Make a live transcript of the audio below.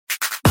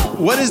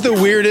What is the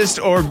weirdest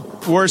or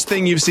worst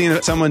thing you've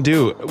seen someone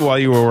do while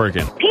you were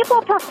working?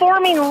 People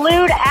performing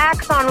lewd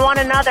acts on one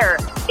another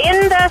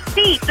in the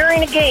seat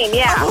during a game,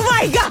 yeah. Oh,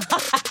 my God.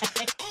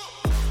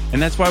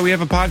 And that's why we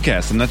have a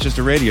podcast and not just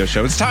a radio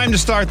show. It's time to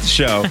start the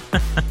show.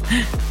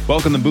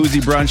 Welcome to Boozy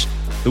Brunch,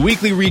 the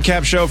weekly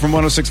recap show from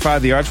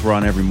 106.5 The Arch. We're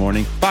on every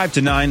morning, 5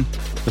 to 9.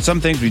 But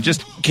some things we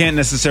just can't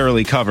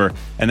necessarily cover.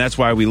 And that's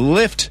why we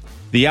lift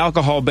the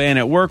alcohol ban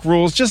at work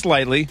rules just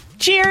lightly.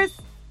 Cheers.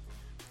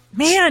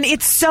 Man,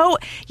 it's so,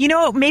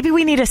 maybe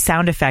we need a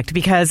sound effect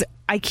because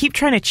I keep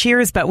trying to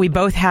cheers, but we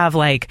both have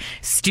like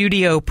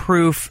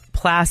studio-proof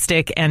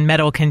plastic and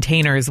metal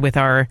containers with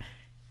our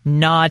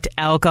not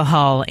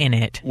alcohol in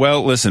it.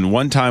 Well, listen,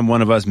 one time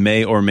one of us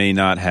may or may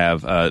not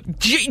have...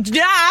 Did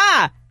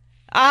not.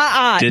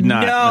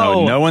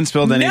 No one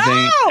spilled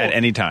anything at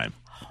any time.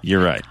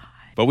 You're right.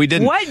 But we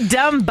didn't. What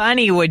dumb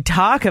bunny would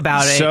talk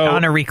about it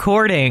on a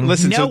recording?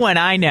 Listen, no one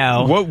I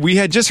know. What we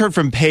had just heard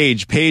from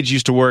Paige. Paige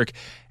used to work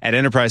at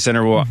Enterprise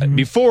Center. Well,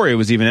 before it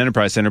was even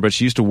Enterprise Center, but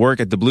she used to work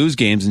at the Blues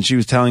games, and she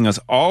was telling us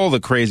all the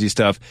crazy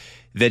stuff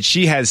that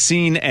she has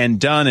seen and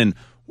done. And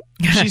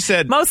she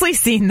said, mostly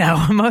seen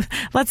though.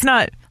 Let's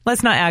not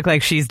act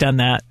like she's done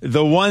that.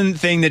 The one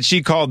thing that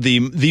she called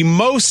the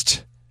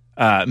most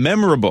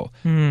memorable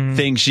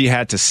thing she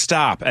had to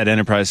stop at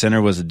Enterprise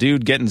Center was a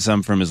dude getting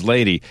some from his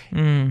lady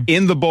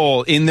in the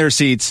bowl, in their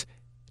seats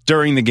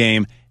during the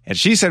game. And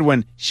she said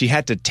when she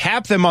had to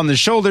tap them on the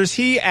shoulders,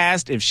 he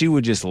asked if she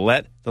would just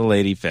let the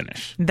lady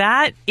finish.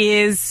 That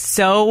is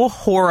so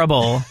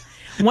horrible.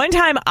 One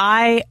time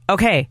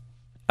okay.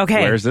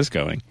 Where's this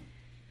going?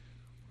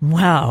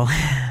 Well,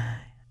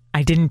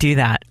 I didn't do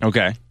that.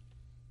 Okay.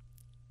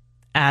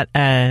 At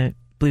a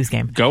Blues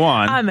game. Go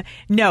on.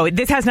 No,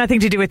 this has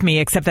nothing to do with me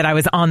except that I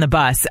was on the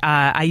bus.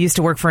 I used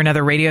to work for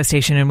another radio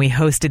station and we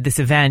hosted this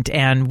event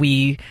and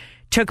we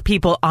took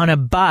people on a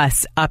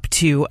bus up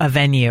to a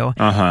venue.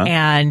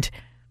 And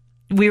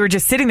we were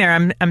just sitting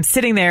there. I'm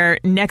sitting there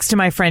next to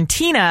my friend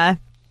Tina,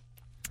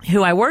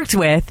 who I worked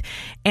with,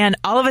 and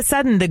all of a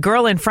sudden the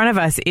girl in front of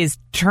us is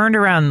turned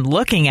around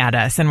looking at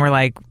us and we're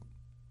like,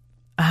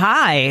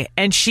 hi.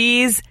 And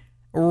she's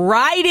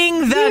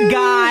riding the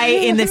guy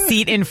in the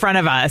seat in front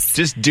of us.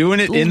 Just doing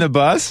it in the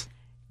bus?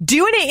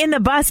 Doing it in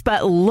the bus,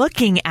 but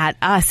looking at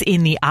us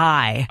in the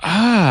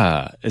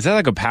eye. Is that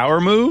like a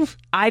power move?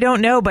 I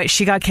don't know, but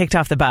she got kicked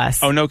off the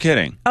bus. Oh, no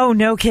kidding. Oh,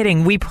 no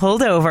kidding. We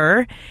pulled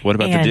over. What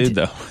about the dude,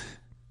 though?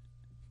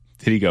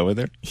 Did he go with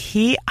her?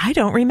 I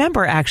don't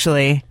remember,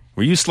 actually.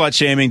 Were you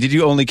slut-shaming? Did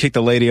you only kick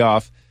the lady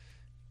off?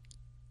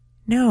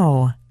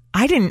 No.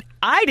 I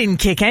didn't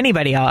kick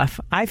anybody off.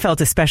 I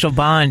felt a special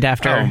bond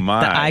after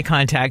the eye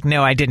contact.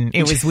 No, I didn't.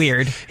 It was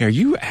weird. Are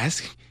you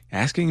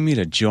asking me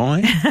to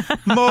join?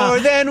 More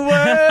than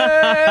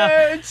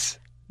words.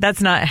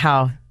 That's not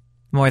how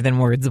More Than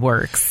Words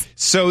works.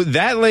 So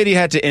that lady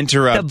had to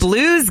interrupt. The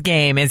Blues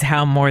game is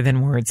how More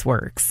Than Words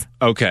works.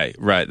 Okay,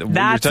 right.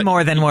 That's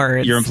More Than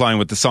Words. You're implying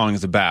what the song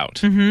is about.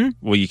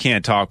 Well, you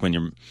can't talk when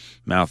your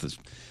mouth is...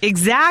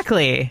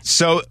 Exactly.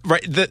 So,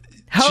 right...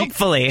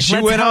 Hopefully. She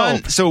went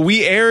on. So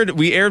we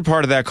aired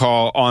part of that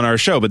call on our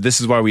show, but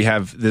this is why we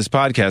have this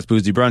podcast,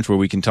 Boozy Brunch, where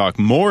we can talk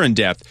more in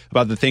depth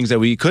about the things that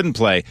we couldn't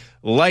play,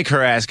 like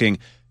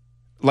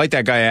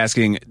that guy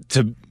asking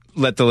to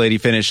let the lady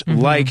finish,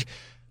 like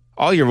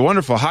all your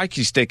wonderful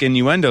hockey stick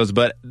innuendos.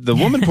 But the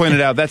woman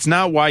pointed out that's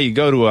not why you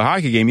go to a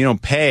hockey game. You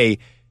don't pay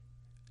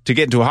to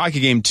get into a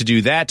hockey game to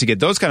do that, to get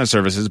those kind of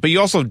services. But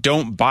you also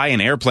don't buy an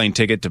airplane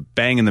ticket to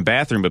bang in the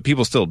bathroom, but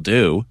people still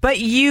do. But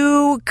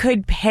you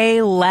could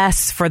pay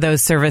less for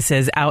those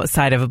services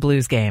outside of a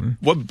Blues game.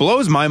 What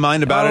blows my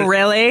mind about it... Oh,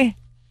 really?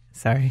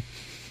 Sorry.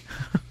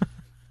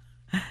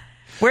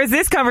 Where's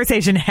this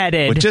conversation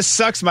headed? What just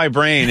sucks my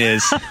brain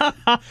is...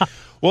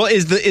 Well,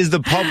 is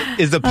the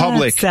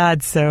public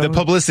sad, so. The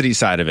publicity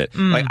side of it?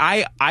 Like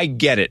I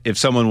get it if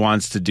someone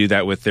wants to do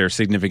that with their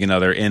significant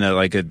other in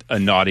a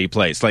naughty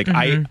place. Like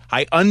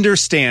I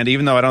understand,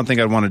 even though I don't think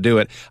I'd want to do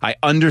it. I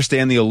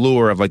understand the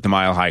allure of like the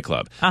Mile High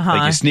Club.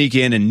 Like you sneak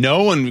in and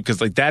no one,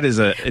 because like that is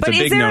a big no-no. But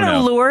is there an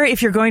allure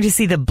if you're going to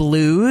see the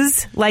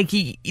Blues? Like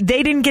they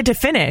didn't get to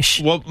finish.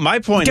 Well, my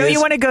point is, don't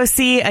you want to go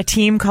see a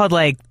team called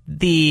like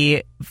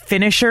the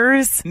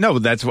Finishers? No,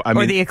 that's what I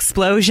mean. Or the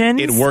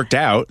Explosions? It worked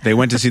out. They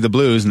went to see the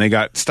Blues and they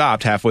got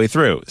stopped halfway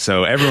through.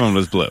 So everyone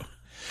was blue.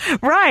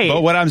 Right.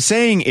 But what I'm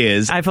saying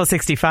is... Eiffel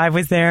 65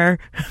 was there.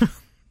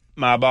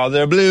 My balls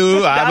are blue,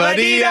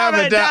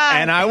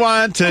 and I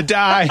want to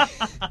die.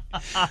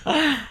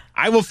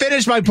 I will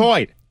finish my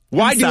point.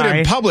 Why do it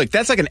in public?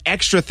 That's like an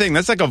extra thing.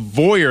 That's like a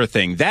voyeur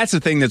thing. That's the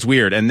thing that's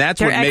weird, and that's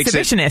what makes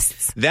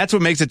it. That's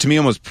what makes it to me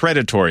almost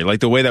predatory. Like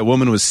the way that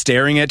woman was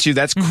staring at you.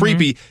 That's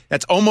creepy.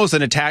 That's almost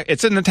an attack.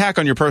 It's an attack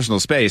on your personal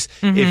space.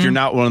 If you're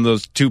not one of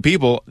those two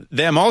people,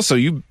 them also.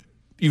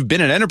 You've been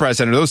at Enterprise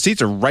Center. Those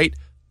seats are right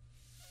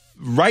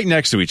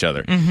next to each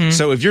other.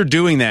 So if you're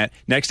doing that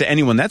next to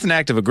anyone, that's an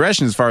act of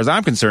aggression as far as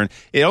I'm concerned.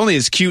 It only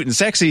is cute and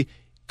sexy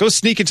Go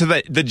sneak into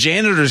the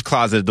janitor's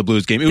closet at the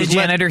Blues game. The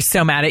janitor's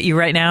so mad at you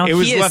right now. It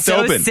was he left is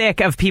so open.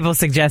 sick of people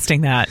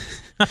suggesting that.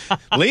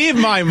 Leave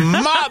my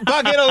mop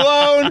bucket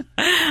alone.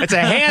 It's a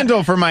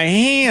handle for my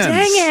hands.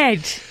 Dang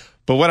it.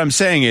 But what I'm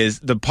saying is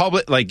the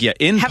public,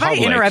 in have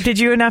public. I interrupted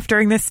you enough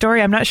during this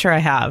story? I'm not sure I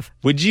have.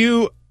 Would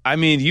you? I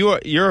mean,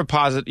 you're a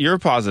positive.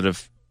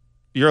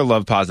 You're a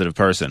love positive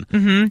person.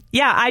 Mm-hmm.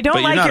 Yeah, I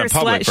don't like your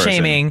slut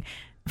shaming.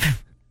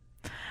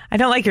 I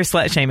don't like your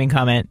slut shaming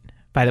comment,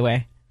 by the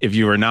way. If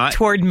you were not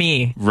toward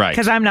me, right?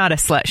 Because I'm not a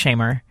slut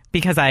shamer.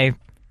 Because I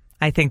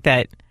think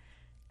that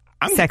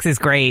sex is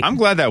great. I'm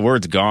glad that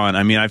word's gone.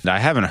 I mean, I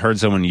haven't heard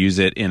someone use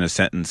it in a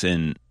sentence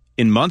in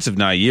months, if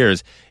not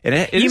years.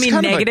 It you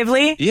mean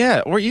negatively?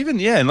 Or even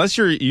unless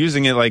you're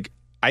using it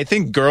I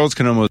think girls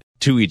can almost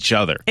to each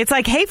other. It's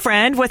like, hey,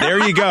 friend.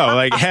 There you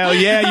go. Hell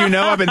yeah,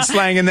 I've been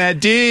slanging that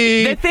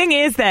D. The thing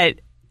is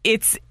that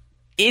it's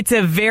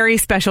a very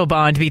special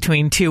bond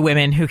between two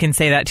women who can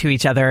say that to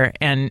each other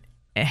and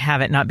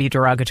have it not be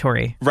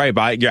derogatory. Right,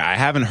 but I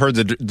haven't heard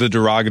the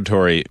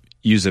derogatory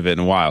use of it in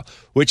a while,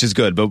 which is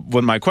good. But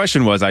what my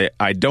question was,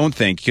 I don't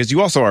think, because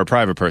you also are a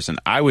private person,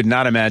 I would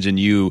not imagine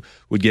you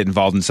would get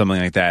involved in something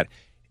like that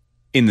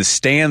in the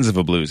stands of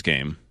a Blues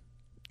game.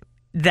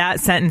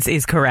 That sentence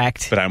is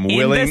correct. But I'm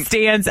willing... In the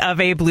stands of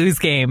a Blues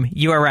game,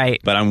 you are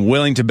right. But I'm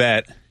willing to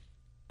bet,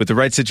 with the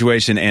right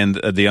situation and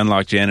the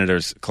unlocked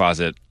janitor's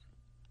closet,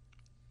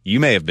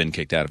 you may have been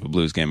kicked out of a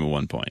Blues game at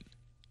one point.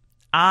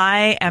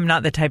 I am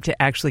not the type to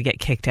actually get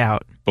kicked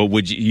out. But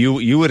would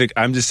you would,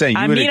 I'm just saying.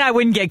 I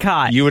wouldn't get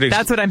caught.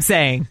 That's what I'm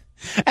saying.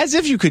 As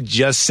if you could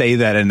just say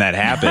that and that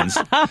happens.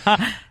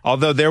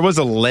 Although there was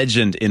a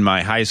legend in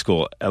my high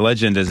school. A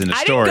legend as in a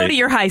story. I didn't go to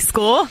your high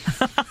school.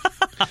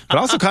 But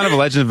also kind of a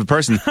legend of a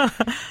person.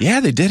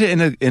 Yeah, they did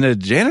it in a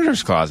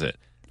janitor's closet.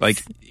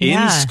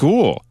 In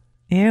school.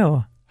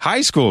 Ew. High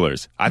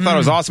schoolers. I thought it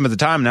was awesome at the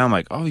time. Now I'm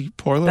like, oh, you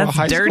poor little That's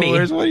high dirty.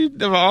 schoolers. What are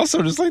you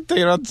also just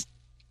taking on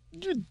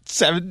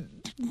 7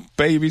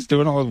 babies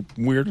doing all the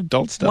weird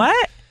adult stuff.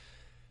 What?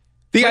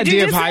 The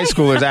idea of high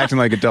schoolers acting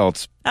like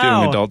adults,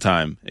 doing adult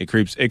time. It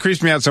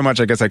creeps me out so much,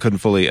 I guess I couldn't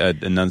fully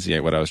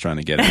enunciate what I was trying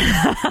to get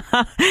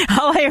at.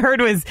 All I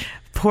heard was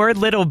poor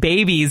little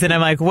babies, and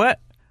I'm like, what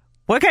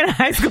kind of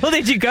high school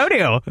did you go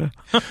to?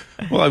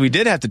 Well, we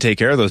did have to take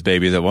care of those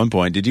babies at one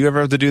point. Did you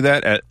ever have to do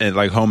that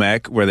at home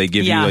ec, where they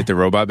give you the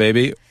robot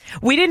baby?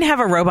 We didn't have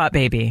a robot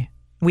baby.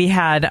 We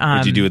had...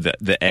 What did you do with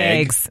the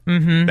eggs?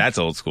 Mm-hmm. That's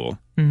old school.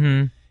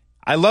 Mm-hmm.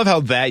 I love how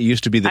that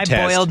used to be the test.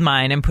 I boiled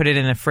mine and put it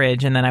in the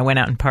fridge, and then I went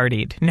out and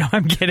partied. No,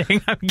 I'm kidding.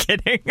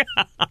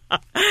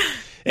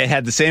 It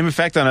had the same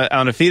effect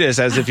on a fetus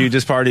as if you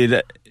just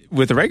partied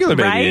with a regular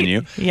baby in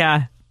you.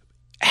 Yeah.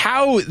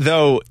 How,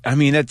 though, I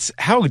mean,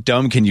 how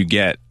dumb can you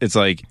get? It's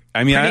like,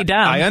 I mean, pretty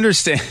dumb. I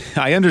understand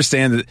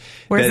that.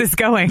 Where's this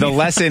going? The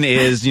lesson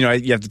is, you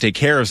have to take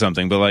care of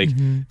something, but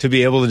to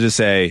be able to just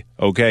say,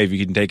 okay, if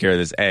you can take care of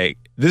this egg,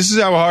 this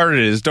is how hard it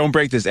is. Don't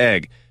break this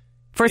egg.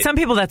 For some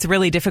people, that's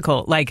really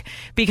difficult.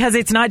 Because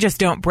it's not just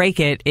don't break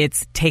it,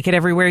 it's take it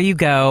everywhere you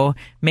go.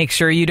 Make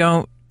sure you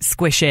don't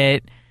squish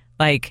it.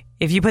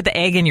 If you put the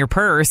egg in your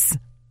purse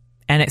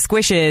and it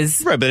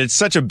squishes. Right, but it's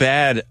such a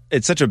bad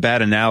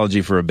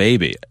analogy for a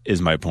baby,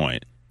 is my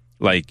point.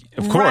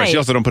 Of course, you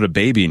also don't put a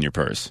baby in your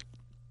purse.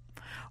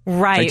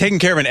 Right. Taking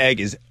care of an egg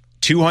is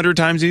 200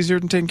 times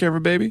easier than taking care of a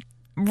baby.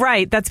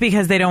 Right. That's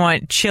because they don't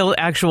want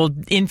actual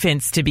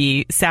infants to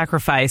be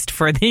sacrificed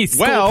for these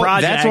school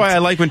projects. That's why I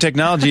like when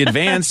technology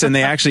advanced and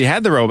they actually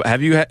had the robot.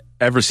 Have you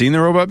ever seen the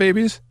robot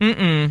babies?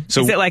 Mm-mm.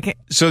 So, is it like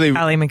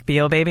Ally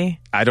McBeal baby?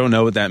 I don't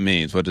know what that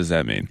means. What does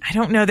that mean? I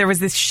don't know. There was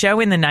this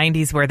show in the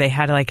 90s where they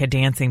had a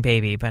dancing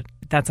baby, but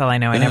that's all I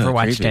know. I never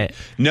watched it.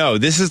 No,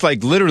 this is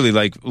literally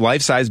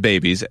life-size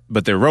babies,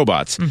 but they're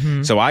robots.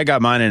 Mm-hmm. So I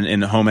got mine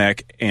in home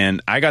ec, and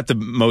I got the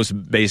most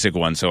basic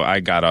one, so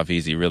I got off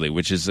easy, really,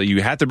 which is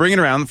you had to bring it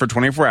around for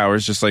 24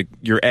 hours, just like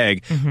your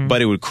egg,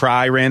 but it would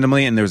cry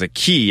randomly, and there was a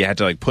key you had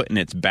to put in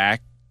its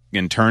back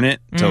and turn it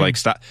to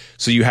stop.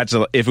 So you had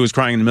to, if it was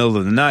crying in the middle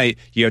of the night,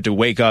 you had to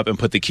wake up and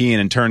put the key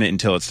in and turn it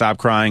until it stopped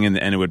crying, and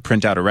it would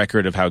print out a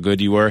record of how good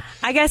you were.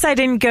 I guess I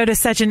didn't go to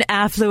such an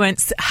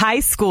affluent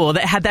high school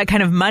that had that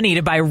kind of money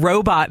to buy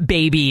robot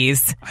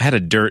babies. I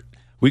had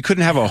we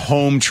couldn't have a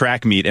home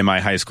track meet in my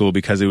high school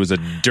because it was a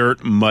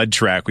dirt mud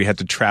track. We had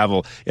to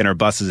travel in our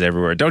buses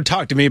everywhere. Don't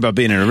talk to me about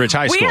being in a rich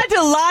high school. We had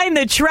to line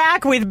the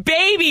track with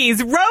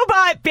babies,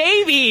 robot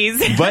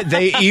babies. But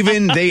they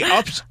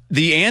upped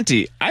the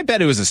ante. I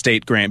bet it was a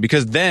state grant,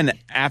 because then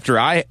after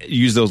I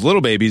used those little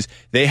babies,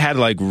 they had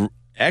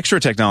extra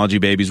technology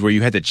babies where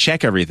you had to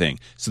check everything.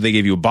 So they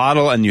gave you a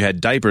bottle and you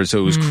had diapers. So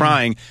it was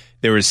crying.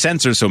 There was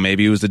sensors. So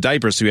maybe it was the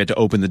diaper. So you had to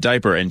open the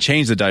diaper and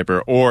change the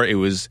diaper, or it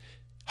was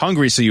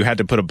hungry, so you had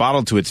to put a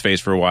bottle to its face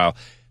for a while.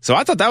 So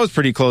I thought that was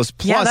pretty close.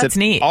 Plus, that's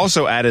neat.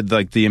 Also added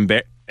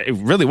it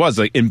really was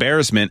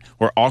embarrassment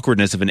or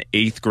awkwardness of an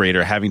 8th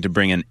grader having to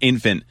bring an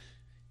infant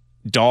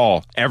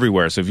doll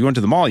everywhere. So if you went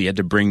to the mall, you had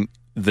to bring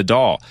the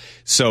doll.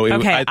 So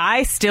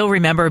I still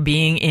remember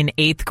being in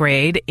 8th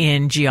grade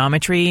in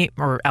geometry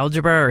or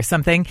algebra or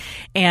something,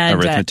 and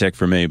arithmetic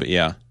for me, but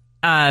yeah.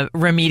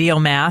 remedial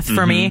math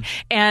for me.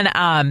 And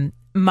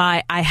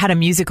I had a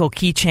musical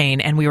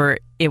keychain, and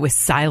it was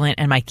silent,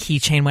 and my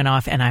keychain went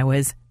off, and I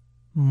was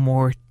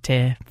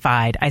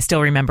mortified. I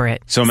still remember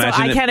it. So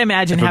imagine I can't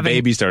imagine if having a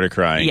baby started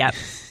crying.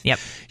 Yep.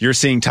 You're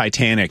seeing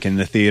Titanic in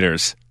the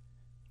theaters.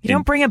 You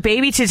don't bring a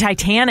baby to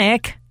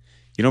Titanic.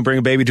 You don't bring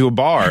a baby to a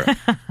bar.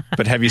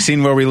 But have you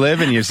seen Where We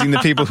Live, and you've seen the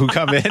people who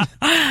come in?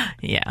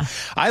 Yeah.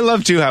 I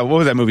love, too, what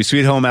was that movie?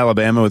 Sweet Home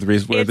Alabama with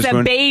Reese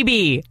Witherspoon? It's a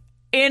baby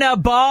in a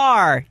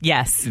bar.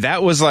 Yes.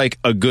 That was like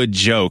a good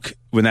joke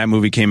when that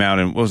movie came out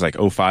in, what was it,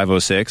 like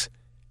 05, 06?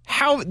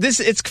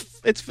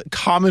 It's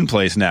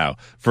commonplace now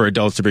for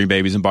adults to bring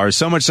babies in bars,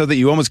 so much so that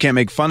you almost can't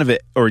make fun of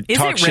it or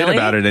talk shit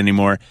about it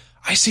anymore.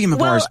 I see them in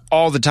bars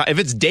all the time. If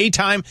it's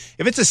daytime,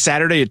 if it's a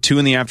Saturday at 2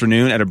 in the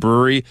afternoon at a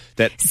brewery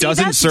that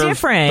doesn't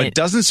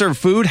serve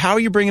food, how are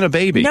you bringing a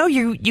baby? No,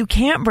 you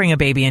can't bring a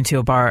baby into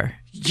a bar.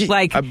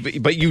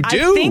 But you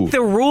do. I think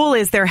the rule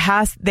is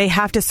they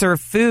have to serve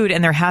food,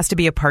 and there has to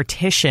be a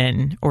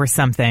partition or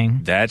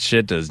something. That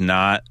shit does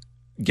not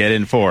get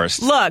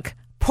enforced. Look,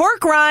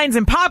 pork rinds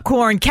and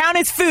popcorn count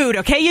as food,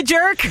 okay, you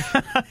jerk?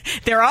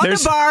 They're on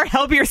the bar.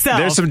 Help yourself.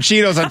 There's some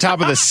Cheetos on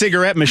top of the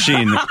cigarette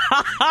machine.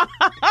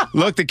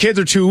 Look, the kids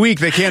are too weak.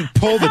 They can't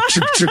pull the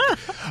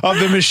of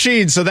the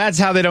machine, so that's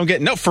how they don't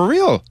get... No, for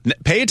real.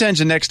 Pay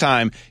attention next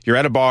time you're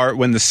at a bar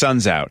when the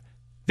sun's out.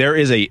 There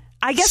is a 60%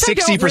 I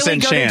don't really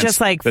go to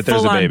just like that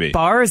there's a baby.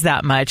 Bars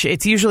that much.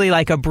 It's usually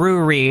like a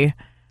brewery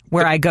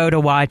where I go to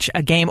watch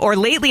a game. Or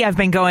lately I've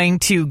been going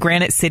to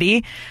Granite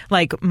City.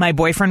 Like my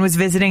boyfriend was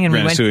visiting, and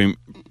Granite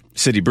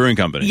City Brewing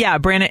Company. Yeah,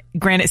 Granite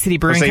City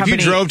Brewing Company. If you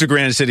drove to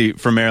Granite City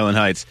from Maryland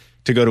Heights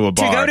to go to a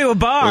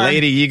bar.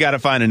 Lady, you got to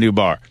find a new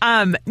bar.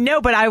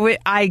 No, but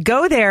I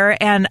go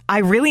there, and I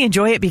really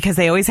enjoy it because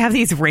they always have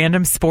these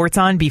random sports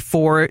on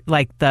before,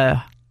 like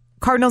the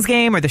Cardinals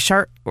game or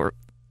the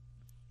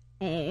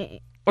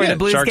the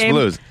Blues Sharks game.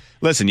 Blues.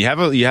 Listen, you have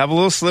a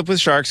little slip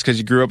with Sharks because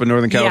you grew up in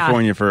Northern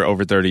California for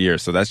over 30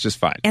 years, so that's just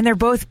fine. And they're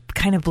both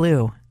kind of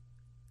blue.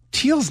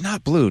 Teal's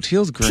not blue.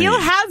 Teal's green. Teal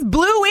has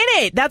blue in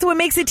it. That's what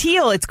makes it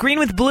teal. It's green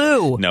with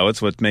blue. No,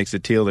 it's what makes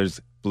it teal. There's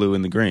blue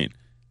in the green.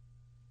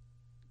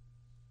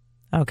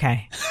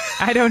 Okay.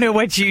 I don't know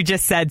what you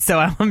just said, so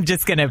I'm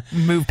just going to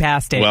move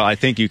past it. Well, I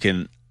think you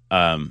can...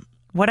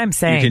 what I'm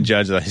saying... You can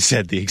judge that I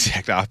said the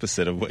exact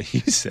opposite of what you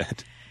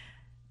said.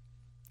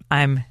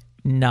 I'm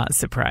not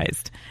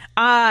surprised.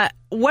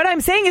 What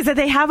I'm saying is that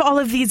they have all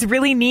of these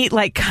really neat,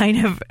 like,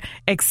 kind of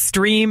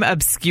extreme,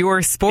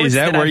 obscure sports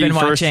that I've been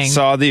watching. Is that where you first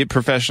saw the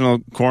professional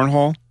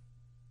cornhole?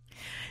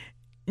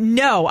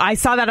 No, I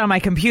saw that on my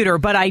computer,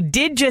 but I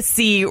did just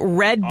see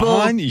Red Bull...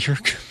 On your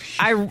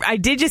computer? I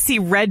did just see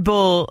Red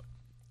Bull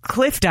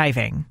cliff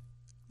diving.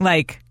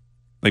 Like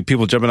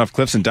people jumping off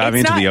cliffs and diving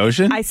into the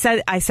ocean? I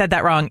said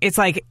that wrong. It's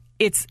like,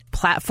 it's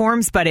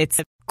platforms, but it's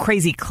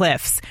crazy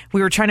cliffs.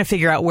 We were trying to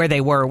figure out where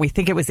they were. We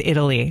think it was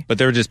Italy. But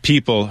they were just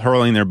people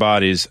hurling their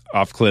bodies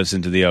off cliffs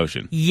into the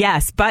ocean.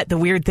 Yes, but the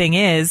weird thing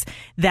is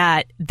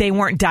that they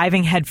weren't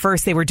diving head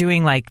first. They were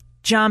doing like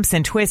jumps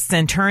and twists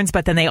and turns,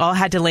 but then they all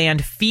had to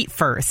land feet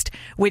first.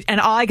 And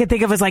all I could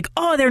think of was like,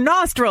 oh, their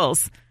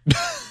nostrils.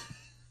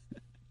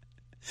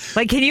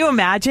 Like, can you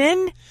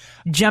imagine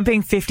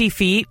jumping 50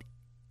 feet?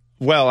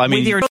 Well, I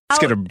mean, it's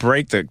going to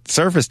break the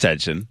surface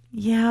tension.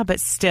 Yeah, but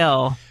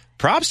still.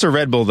 Props to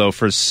Red Bull, though,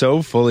 for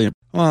so fully...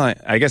 Well,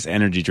 I guess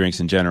energy drinks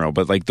in general,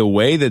 but like the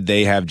way that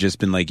they have just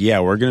been like, yeah,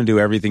 we're going to do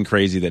everything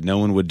crazy that no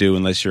one would do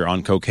unless you're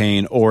on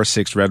cocaine or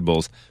 6 Red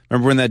Bulls.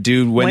 Remember when that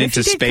dude went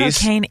into space? What if you did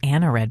cocaine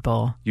and a Red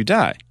Bull? You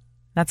die.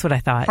 That's what I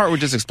thought. Heart would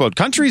just explode.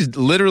 Countries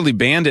literally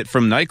banned it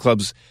from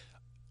nightclubs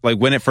like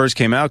when it first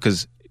came out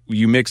because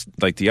you mixed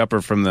like the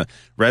upper from the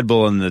Red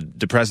Bull and the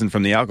depressant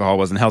from the alcohol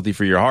wasn't healthy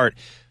for your heart.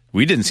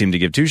 We didn't seem to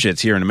give two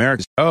shits here in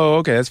America. Oh,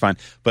 okay, that's fine.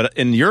 But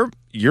in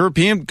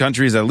European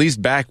countries, at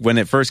least back when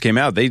it first came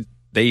out, they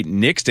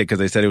nixed it because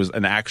they said it was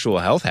an actual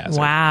health hazard.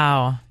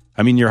 Wow.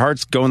 I mean, your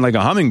heart's going like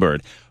a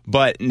hummingbird.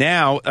 But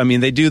now, I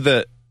mean, they do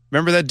the...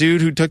 Remember that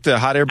dude who took the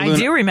hot air balloon? I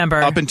do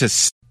remember. Up into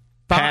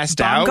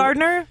passed out?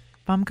 Baumgartner?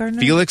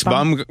 Felix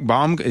Baum...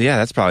 Yeah,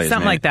 that's probably his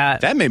something name. Like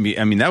that. That made me...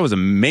 I mean, that was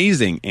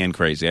amazing and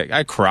crazy.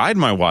 I cried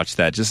when I watched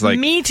that. Just like...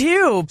 Me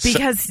too,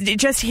 because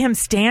just him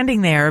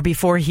standing there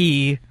before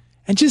he...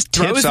 And just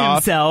throws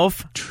off.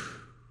 himself.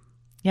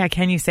 Yeah,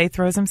 can you say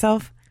throws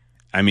himself?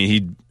 I mean,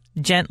 he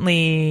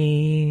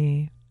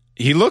gently.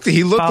 He looked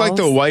like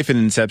the wife in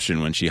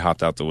Inception when she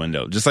hopped out the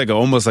window, just like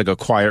almost like a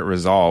quiet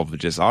resolve.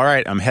 Just all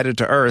right, I'm headed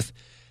to Earth.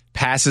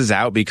 Passes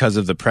out because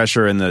of the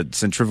pressure and the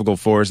centrifugal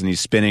force, and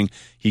he's spinning.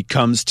 He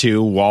comes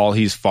to while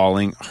he's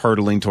falling,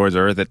 hurtling towards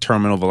Earth at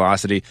terminal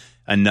velocity,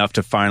 enough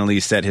to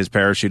finally set his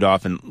parachute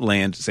off and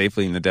land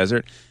safely in the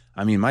desert.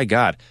 I mean, my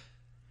God.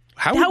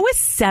 That was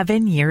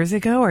 7 years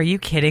ago. Are you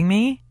kidding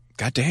me?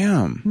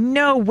 Goddamn.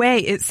 No way.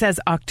 It says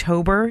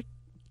October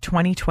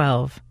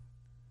 2012.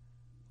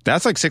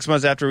 That's like 6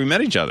 months after we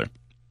met each other.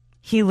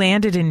 He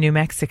landed in New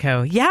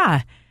Mexico.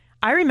 Yeah.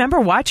 I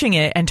remember watching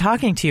it and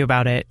talking to you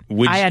about it.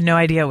 I had no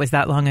idea it was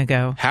that long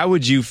ago. How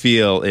would you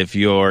feel if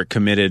your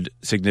committed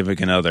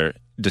significant other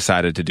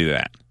decided to do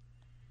that?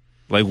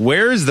 Like,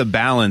 where's the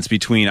balance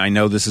between, I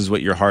know this is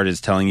what your heart is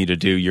telling you to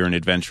do, you're an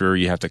adventurer,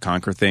 you have to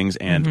conquer things,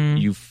 and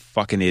you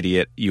fucking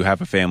idiot, you have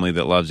a family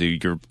that loves you,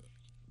 you're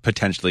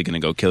potentially going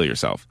to go kill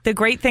yourself. The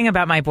great thing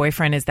about my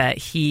boyfriend is that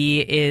he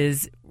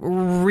is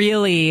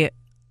really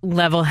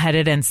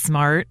level-headed and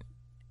smart,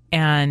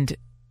 and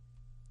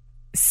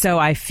so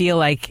I feel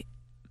like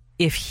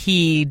if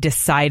he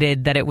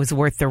decided that it was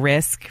worth the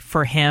risk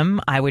for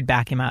him, I would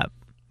back him up.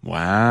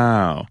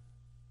 Wow.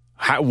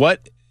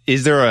 What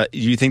is there do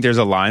you think there's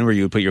a line where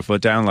you would put your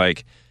foot down?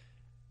 Like,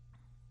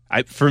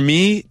 for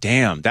me,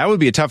 damn, that would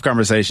be a tough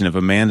conversation if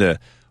Amanda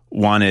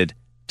wanted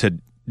to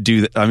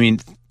do that. I mean,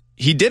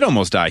 he did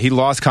almost die. He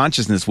lost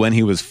consciousness when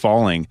he was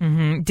falling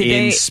Did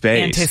they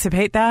space.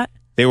 Anticipate that?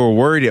 They were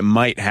worried it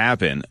might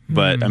happen,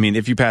 but I mean,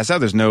 if you pass out,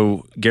 there's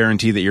no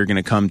guarantee that you're going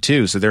to come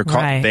to. So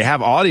they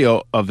have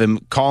audio of him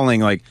calling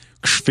like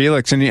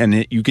Felix,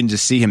 and you can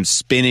just see him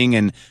spinning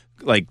and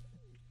like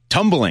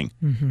tumbling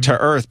to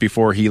earth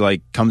before he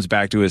like comes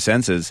back to his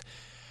senses.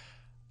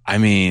 I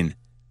mean,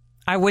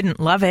 I wouldn't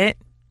love it.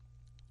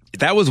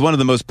 That was one of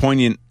the most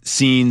poignant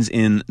scenes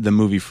in the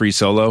movie Free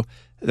Solo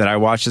that I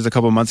watched just a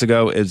couple months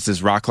ago. It's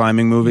this rock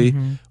climbing movie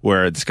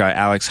where this guy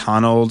Alex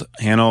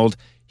Honnold,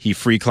 he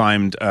free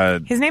climbed.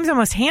 His name's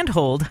almost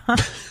Handhold.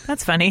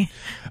 That's funny.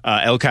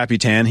 El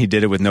Capitan. He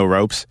did it with no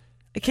ropes.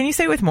 Can you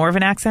say it with more of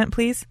an accent,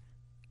 please?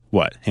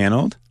 What?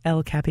 Handhold?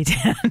 El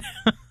Capitan.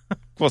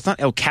 Well, it's not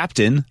El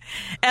Captain.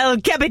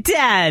 El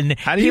Capitan.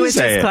 How do you say it? He was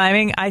just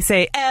climbing. I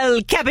say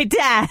El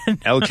Capitan.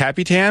 El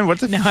Capitan? What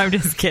the? No, I'm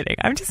just kidding.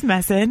 I'm just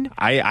messing.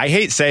 I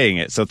hate saying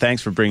it, so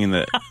thanks for bringing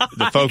the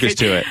focus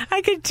to it. I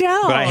could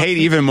tell. But I hate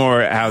even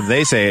more how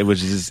they say it,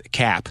 which is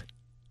Cap.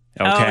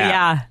 El Cap.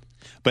 Yeah.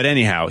 But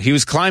anyhow, he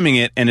was climbing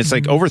it, and it's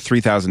like over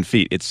 3,000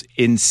 feet. It's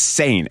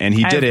insane. And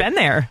he did it been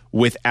there.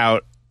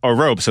 Without a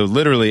rope. So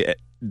literally,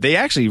 they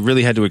actually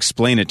really had to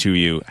explain it to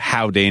you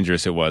how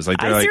dangerous it was.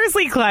 Like, I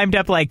seriously climbed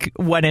up like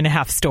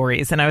 1.5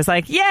 stories, and I was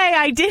like, yay,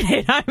 I did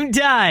it. I'm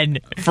done.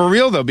 For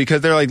real, though,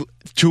 because they're like,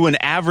 to an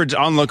average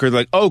onlooker,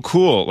 like, oh,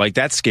 cool. Like,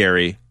 that's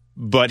scary.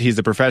 But he's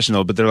a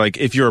professional. But they're like,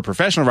 if you're a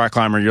professional rock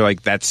climber, you're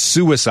like, that's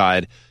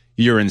suicide.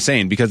 You're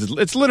insane, because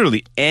it's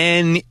literally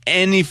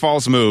any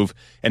false move.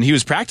 And he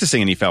was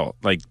practicing and he fell.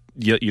 Like,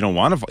 you don't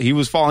want to. He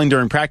was falling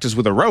during practice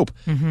with a rope.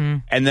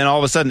 And then all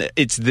of a sudden,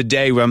 it's the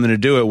day where I'm going to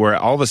do it, where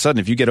all of a sudden,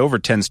 if you get over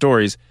 10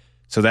 stories,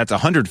 so that's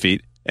 100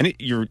 feet, and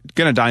you're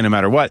going to die no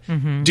matter what.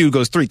 Dude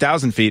goes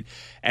 3,000 feet.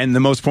 And the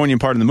most poignant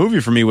part of the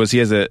movie for me was he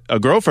has a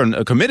girlfriend,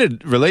 a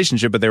committed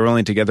relationship, but they were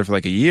only together for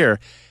like a year.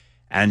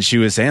 And she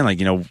was saying, like,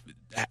 you know,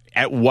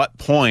 at what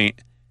point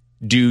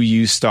do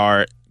you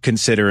start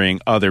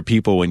considering other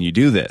people when you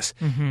do this?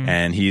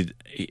 And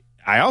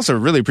I also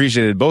really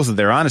appreciated both of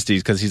their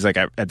honesties, because he's like,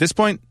 at this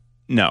point,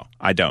 no,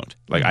 I don't.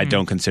 Like, I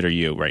don't consider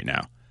you right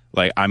now.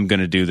 Like, I'm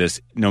going to do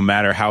this no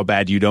matter how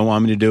bad you don't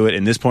want me to do it.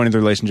 In this point of the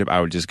relationship, I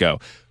would just go.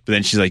 But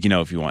then she's like, you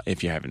know,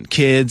 if you're having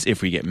kids,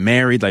 if we get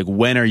married, like,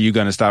 when are you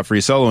going to stop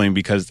free soloing?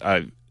 Because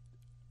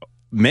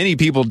many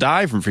people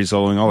die from free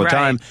soloing all the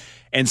time.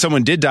 And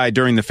someone did die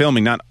during the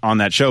filming, not on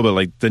that show, but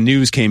like the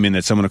news came in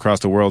that someone across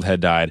the world had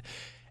died.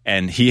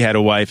 And he had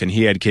a wife and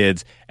he had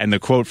kids. And the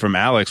quote from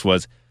Alex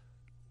was,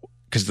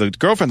 because the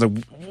girlfriend's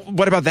like,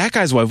 what about that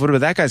guy's wife? What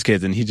about that guy's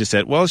kids? And he just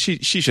said, well, she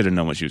should have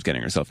known what she was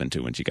getting herself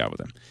into when she got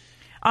with him.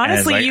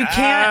 Honestly, like, you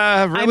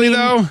can't. Really,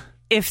 though?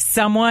 If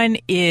someone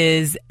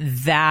is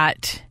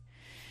that.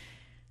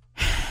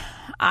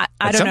 I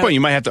At don't some know. point,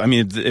 you might have to. I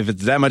mean, if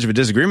it's that much of a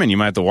disagreement, you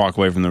might have to walk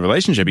away from the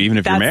relationship, even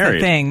if you're married.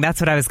 That's the thing. That's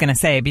what I was going to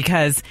say,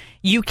 because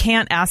you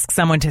can't ask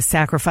someone to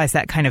sacrifice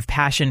that kind of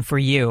passion for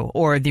you,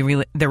 or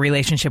the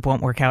relationship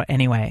won't work out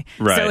anyway.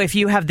 Right. So if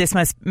you have this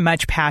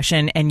much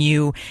passion and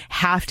you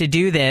have to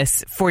do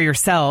this for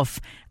yourself,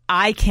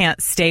 I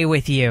can't stay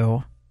with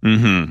you.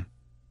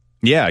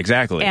 Yeah,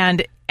 exactly.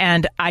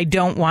 And I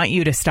don't want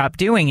you to stop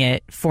doing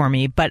it for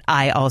me, but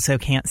I also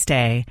can't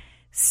stay.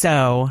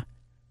 So.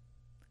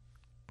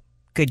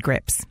 Good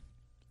grips.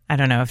 I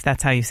don't know if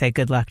that's how you say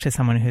good luck to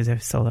someone who's a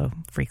solo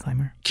free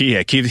climber.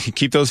 Yeah,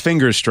 keep those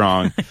fingers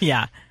strong.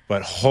 Yeah.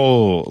 But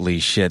holy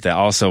shit, that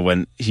also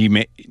when he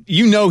made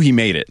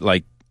it,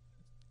 like,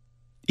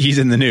 he's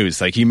in the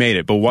news, like, he made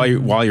it. But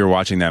while you're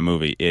watching that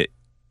movie,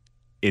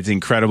 it's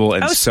incredible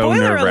and so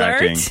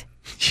nerve-wracking.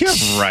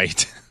 Yeah,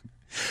 right.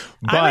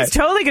 But, I was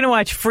totally going to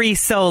watch Free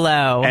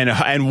Solo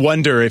and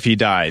wonder if he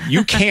died.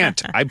 You can't.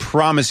 I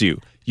promise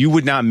you. You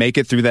would not make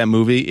it through that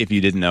movie if you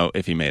didn't know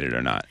if he made it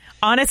or not.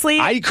 Honestly,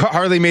 I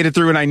hardly made it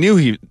through, and I knew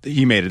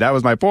he made it. That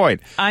was my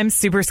point. I'm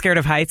super scared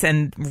of heights,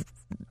 and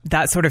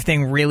that sort of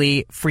thing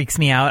really freaks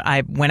me out.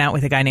 I went out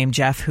with a guy named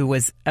Jeff, who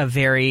was a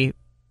very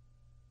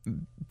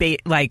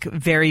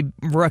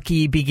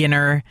rookie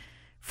beginner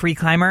free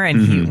climber,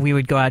 and we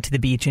would go out to the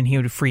beach, and he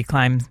would free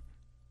climb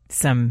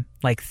some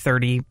like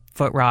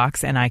 30-foot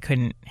rocks, and I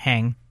couldn't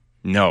hang.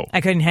 No. I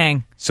couldn't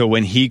hang. So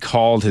when he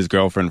called his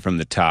girlfriend from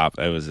the top,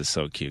 it was just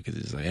so cute,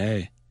 because he's like,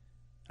 hey,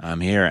 I'm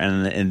here.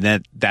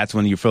 And that's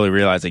when you fully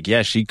realize, like,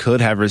 yeah, she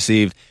could have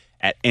received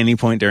at any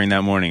point during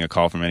that morning a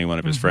call from any one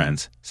of his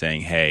friends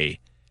saying, hey,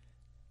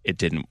 it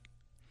didn't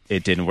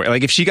it didn't work.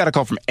 Like, if she got a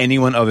call from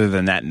anyone other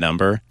than that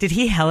number. Did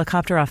he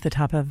helicopter off the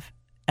top of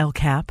El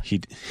Cap?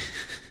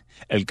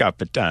 El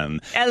Capitan.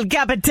 El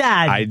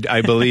Capitan.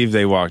 I believe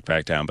they walked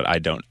back down, but I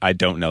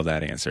don't know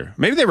that answer.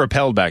 Maybe they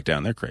rappelled back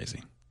down. They're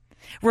crazy.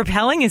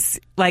 Rappelling is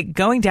like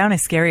going down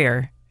is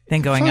scarier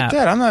than going up.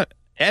 That. I'm not.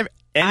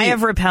 I have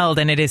rappelled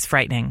and it is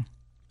frightening.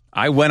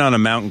 I went on a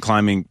mountain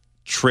climbing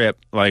trip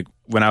like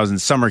when I was in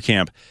summer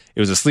camp. It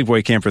was a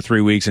sleepaway camp for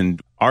 3 weeks,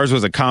 and ours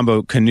was a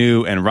combo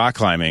canoe and rock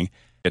climbing.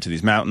 Get to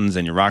these mountains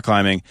and you're rock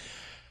climbing.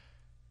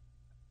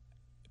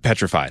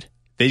 Petrified.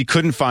 They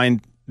couldn't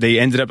find. They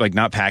ended up like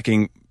not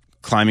packing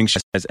climbing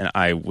shoes, and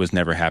I was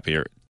never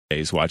happier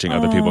days watching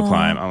other people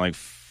climb. I'm like,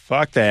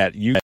 fuck that.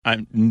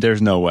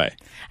 There's no way.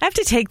 I have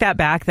to take that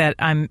back that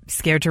I'm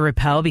scared to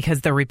rappel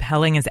because the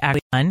rappelling is actually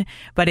fun,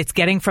 but it's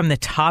getting from the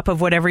top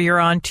of whatever you're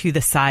on to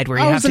the side where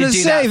you have to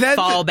do that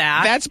fall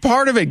back. That's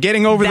part of it,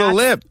 getting over the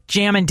lip.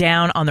 Jamming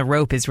down on the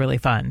rope is really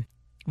fun.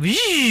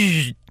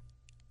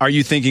 Are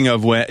you thinking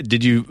of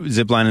did you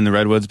zip line in the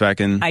Redwoods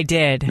back in I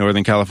did.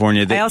 Northern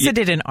California? I also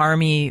did an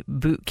Army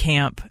boot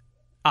camp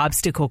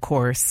obstacle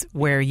course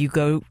where you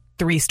go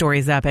 3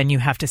 stories up and you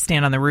have to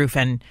stand on the roof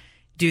and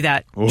do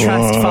that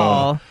trust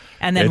fall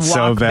and then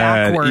walk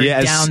backward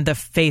down the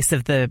face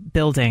of the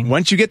building.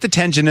 Once you get the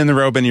tension in the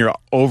rope and you're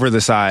over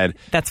the side,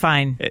 that's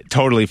fine.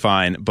 Totally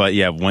fine. But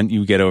yeah, once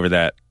you get over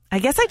that, I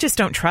guess I just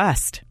don't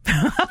trust.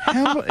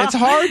 It's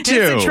hard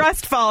to. It's a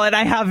trust fall and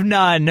I have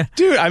none.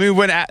 Dude, I mean,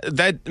 when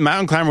that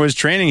mountain climber was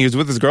training, he was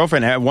with his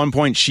girlfriend. At one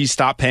point, she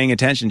stopped paying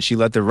attention. She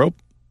let the rope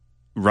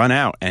run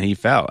out and he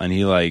fell and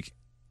he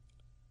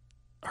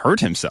hurt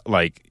himself.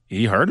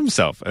 He hurt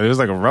himself. It was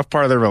like a rough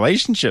part of their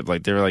relationship.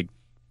 Like, they were like,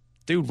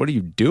 dude, what are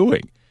you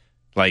doing?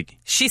 Like,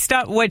 she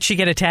stopped. Would she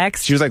get a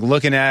text? She was like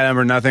looking at him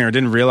or nothing, or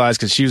didn't realize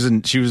because she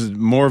was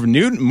more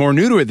new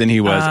to it than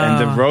he was, and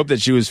the rope that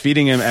she was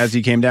feeding him as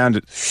he came down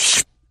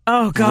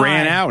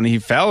ran out, and he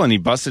fell and he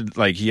busted.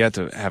 Like, he had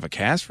to have a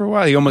cast for a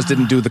while. He almost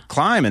didn't do the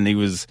climb, and he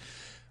was.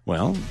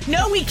 Well,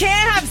 no, we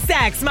can't have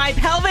sex. My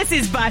pelvis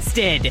is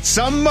busted.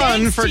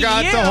 Someone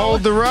forgot to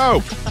hold the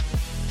rope.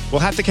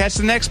 We'll have to catch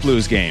the next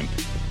Blues game.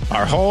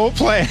 Our whole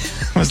plan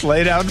was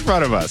laid out in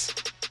front of us.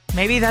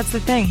 Maybe that's the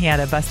thing. He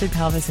had a busted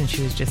pelvis and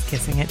she was just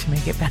kissing it to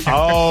make it better.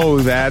 Oh,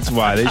 that's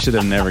why. They should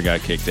have never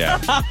got kicked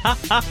out.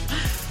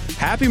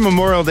 Happy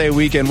Memorial Day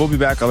weekend. We'll be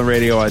back on the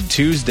radio on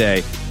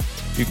Tuesday.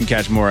 You can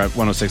catch more at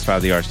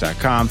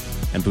 1065thearch.com.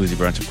 And Boozy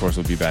Brunch, of course,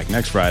 will be back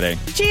next Friday.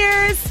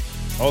 Cheers.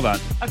 Hold on.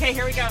 Okay,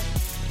 here we go.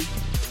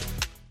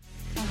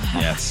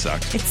 Yeah, it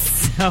sucked.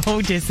 It's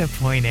so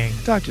disappointing.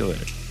 Talk to you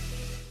later.